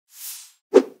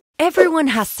Everyone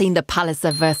has seen the Palace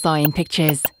of Versailles in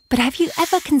pictures, but have you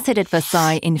ever considered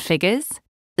Versailles in figures?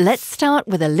 Let's start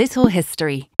with a little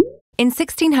history. In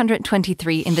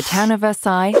 1623, in the town of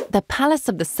Versailles, the palace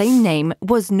of the same name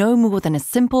was no more than a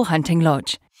simple hunting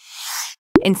lodge.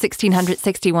 In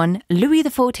 1661, Louis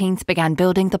XIV began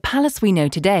building the palace we know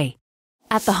today.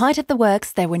 At the height of the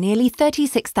works, there were nearly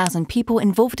 36,000 people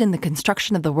involved in the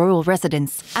construction of the royal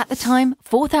residence. At the time,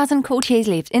 4,000 courtiers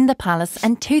lived in the palace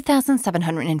and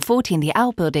 2,740 in the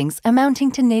outbuildings,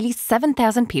 amounting to nearly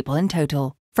 7,000 people in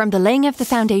total. From the laying of the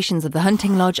foundations of the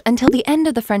hunting lodge until the end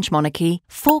of the French monarchy,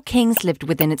 4 kings lived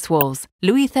within its walls: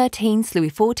 Louis XIII,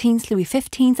 Louis XIV, Louis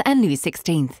XV, and Louis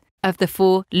XVI. Of the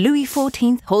 4, Louis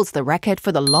XIV holds the record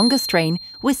for the longest reign,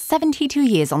 with 72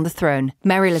 years on the throne.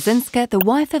 Mary Laszynska, the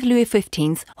wife of Louis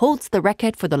XV, holds the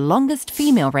record for the longest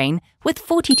female reign, with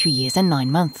 42 years and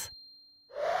 9 months.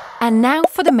 And now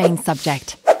for the main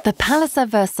subject. The Palace of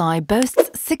Versailles boasts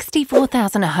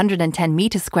 64,110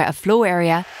 meters square of floor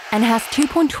area and has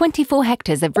 2.24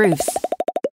 hectares of roofs.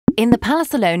 In the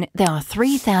palace alone, there are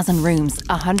 3,000 rooms,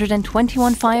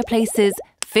 121 fireplaces,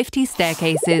 50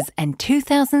 staircases, and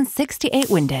 2,068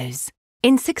 windows.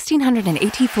 In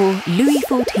 1684, Louis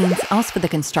XIV asked for the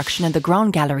construction of the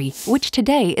Grand Gallery, which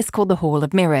today is called the Hall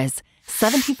of Mirrors,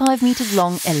 75 meters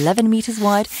long, 11 meters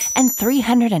wide, and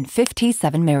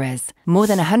 357 mirrors. More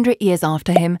than 100 years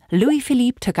after him, Louis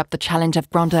Philippe took up the challenge of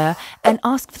grandeur and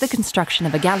asked for the construction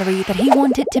of a gallery that he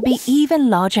wanted to be even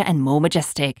larger and more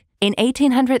majestic. In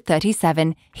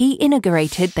 1837, he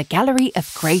inaugurated the Gallery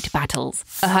of Great Battles,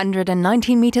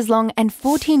 119 meters long and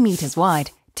 14 meters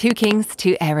wide. 2 kings,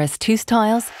 2 eras, 2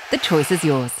 styles, the choice is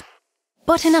yours.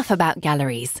 But enough about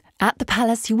galleries. At the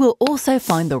palace, you will also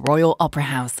find the Royal Opera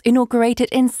House, inaugurated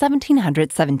in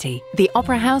 1770. The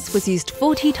Opera House was used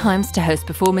 40 times to host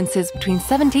performances between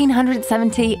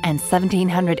 1770 and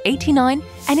 1789,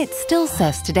 and it still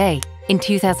serves today. In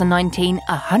 2019,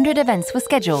 100 events were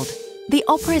scheduled. The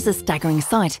opera is a staggering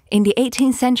sight. In the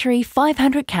 18th century,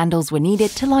 500 candles were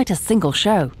needed to light a single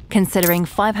show. Considering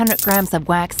 500 grams of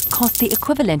wax cost the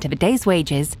equivalent of a day's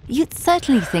wages, you'd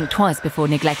certainly think twice before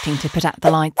neglecting to put out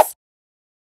the lights.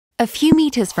 A few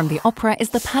meters from the opera is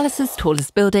the palace's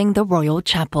tallest building, the Royal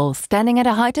Chapel, standing at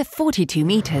a height of 42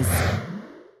 meters.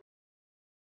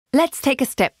 Let's take a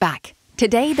step back.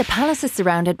 Today, the palace is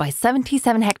surrounded by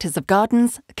 77 hectares of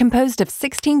gardens, composed of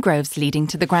 16 groves leading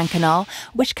to the Grand Canal,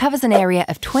 which covers an area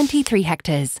of 23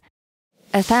 hectares,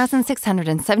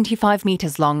 1,675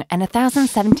 meters long and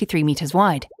 1,073 meters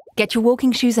wide. Get your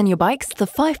walking shoes and your bikes, the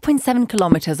 5.7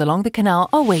 kilometers along the canal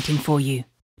are waiting for you.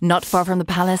 Not far from the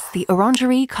palace, the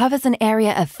orangery covers an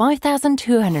area of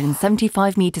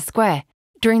 5,275 meters square.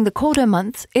 During the colder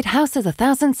months, it houses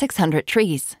 1,600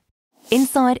 trees.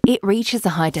 Inside, it reaches a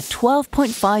height of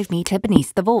 12.5 meters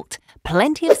beneath the vault.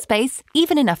 Plenty of space,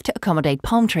 even enough to accommodate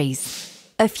palm trees.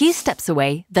 A few steps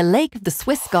away, the Lake of the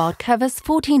Swiss Guard covers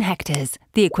 14 hectares,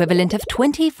 the equivalent of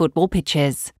 20 football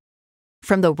pitches.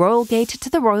 From the Royal Gate to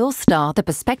the Royal Star, the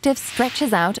perspective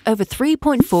stretches out over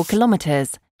 3.4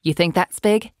 kilometers. You think that's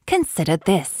big? Consider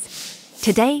this.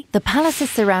 Today, the palace is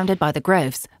surrounded by the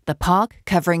groves, the park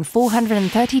covering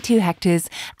 432 hectares,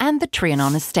 and the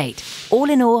Trianon estate. All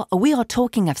in all, we are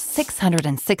talking of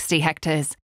 660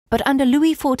 hectares. But under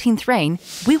Louis XIV's reign,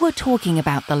 we were talking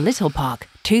about the Little Park,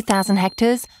 2,000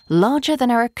 hectares, larger than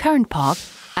our current park,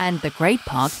 and the Great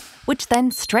Park, which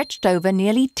then stretched over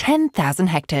nearly 10,000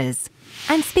 hectares.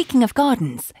 And speaking of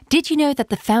gardens, did you know that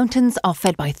the fountains are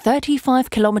fed by 35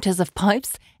 kilometers of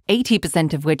pipes,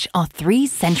 80% of which are 3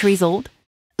 centuries old?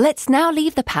 Let's now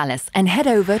leave the palace and head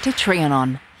over to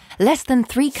Trianon. Less than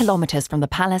 3 kilometers from the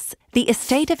palace, the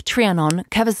estate of Trianon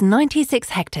covers 96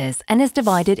 hectares and is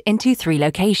divided into 3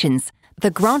 locations: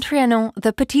 the Grand Trianon,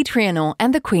 the Petit Trianon,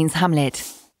 and the Queen's Hamlet.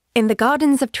 In the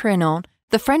gardens of Trianon,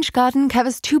 the French garden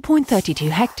covers 2.32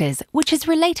 hectares, which is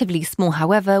relatively small,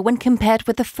 however, when compared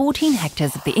with the 14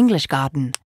 hectares of the English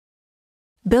garden.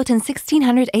 Built in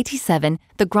 1687,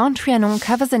 the Grand Trianon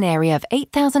covers an area of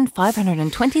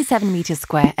 8,527 meters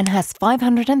square and has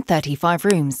 535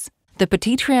 rooms. The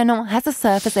Petit Trianon has a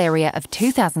surface area of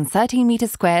 2,013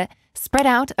 meters square, spread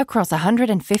out across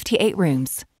 158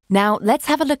 rooms. Now, let's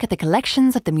have a look at the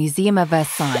collections of the Museum of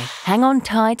Versailles. Hang on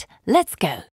tight, let's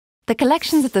go. The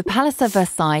collections of the Palace of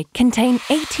Versailles contain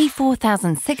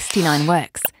 84,069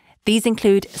 works. These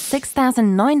include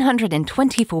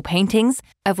 6,924 paintings,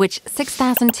 of which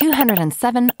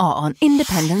 6,207 are on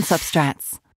independent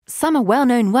substrats. Some are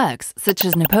well-known works, such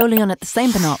as Napoleon at the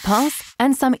St. Bernard Pass,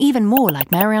 and some even more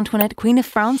like Marie Antoinette, Queen of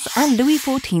France, and Louis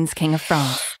XIV's King of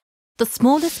France. The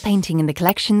smallest painting in the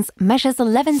collections measures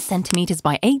 11 centimetres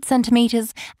by 8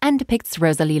 centimetres and depicts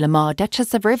Rosalie Lamar,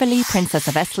 Duchess of Rivoli, Princess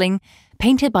of Essling,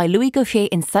 painted by Louis Gouffier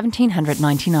in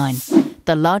 1799.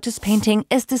 The largest painting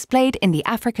is displayed in the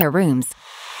Africa Rooms,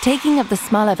 taking up the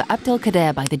Smile of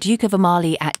Abdelkader by the Duke of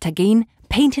Amali at Tagine,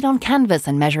 painted on canvas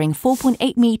and measuring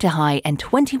 4.8 metre high and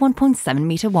 21.7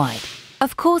 metre wide.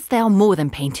 Of course, there are more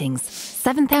than paintings.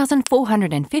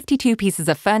 7,452 pieces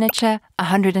of furniture,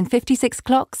 156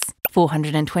 clocks,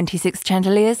 426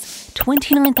 chandeliers,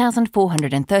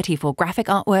 29,434 graphic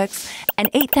artworks, and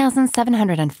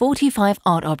 8,745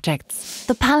 art objects.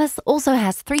 The palace also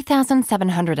has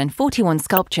 3,741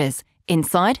 sculptures,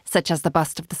 inside, such as the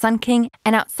bust of the Sun King,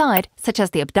 and outside, such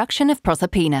as the abduction of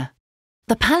Proserpina.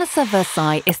 The Palace of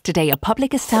Versailles is today a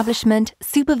public establishment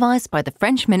supervised by the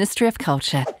French Ministry of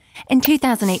Culture. In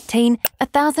 2018,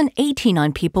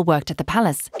 1,089 people worked at the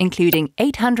palace, including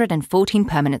 814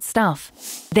 permanent staff.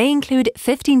 They include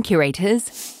 15 curators,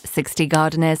 60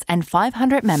 gardeners, and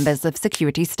 500 members of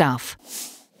security staff.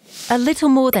 A little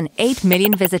more than 8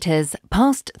 million visitors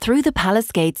passed through the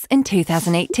palace gates in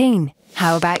 2018.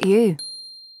 How about you?